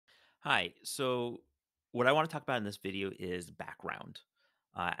Hi. So, what I want to talk about in this video is background.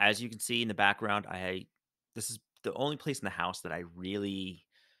 As you can see in the background, this is the only place in the house that I really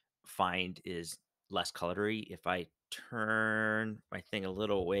find is less cluttery. If I turn my thing a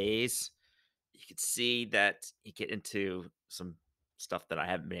little ways, you can see that you get into some stuff that I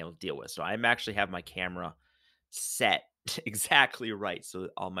haven't been able to deal with. So I'm actually have my camera set exactly right, so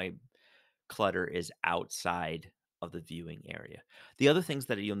that all my clutter is outside of the viewing area. The other things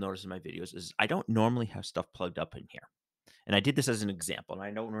that you'll notice in my videos is I don't normally have stuff plugged up in here. And I did this as an example. And I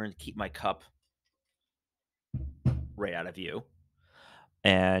know we're going to keep my cup right out of view.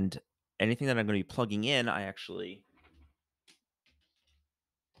 And anything that I'm going to be plugging in, I actually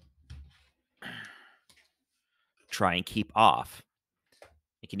try and keep off.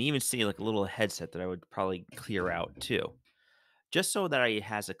 You can even see like a little headset that I would probably clear out too, just so that it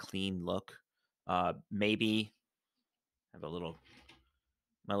has a clean look. Maybe have a little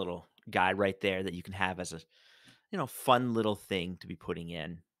my little guy right there that you can have as a fun little thing to be putting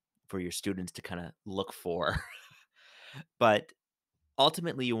in for your students to kind of look for. But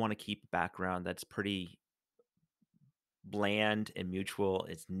ultimately, you want to keep a background that's pretty bland and mutual.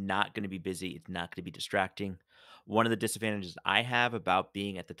 It's not going to be busy. It's not going to be distracting. One of the disadvantages I have about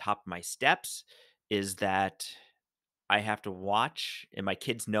being at the top of my steps is that I have to watch, and my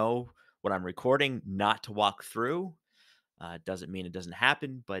kids know what I'm recording, not to walk through. Doesn't mean it doesn't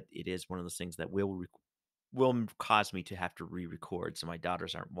happen, but it is one of those things that will cause me to have to re-record so my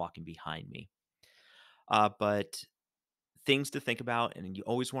daughters aren't walking behind me. But things to think about, and you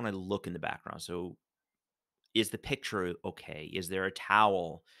always want to look in the background. So, is the picture okay? Is there a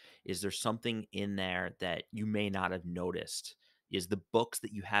towel? Is there something in there that you may not have noticed? Is the books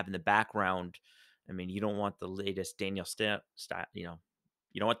that you have in the background? I mean, you don't want the latest Daniel style,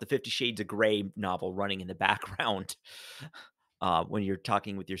 you don't want the 50 Shades of Grey novel running in the background when you're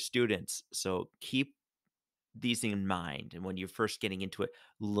talking with your students. So keep these in mind. And when you're first getting into it,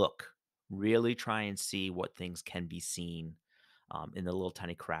 look, really try and see what things can be seen in the little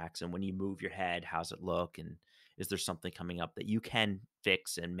tiny cracks. And when you move your head, how's it look? And is there something coming up that you can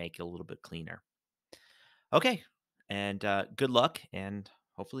fix and make it a little bit cleaner? Okay. And good luck. And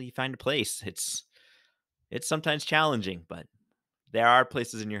hopefully you find a place. It's sometimes challenging, but there are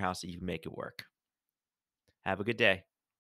places in your house that you can make it work. Have a good day.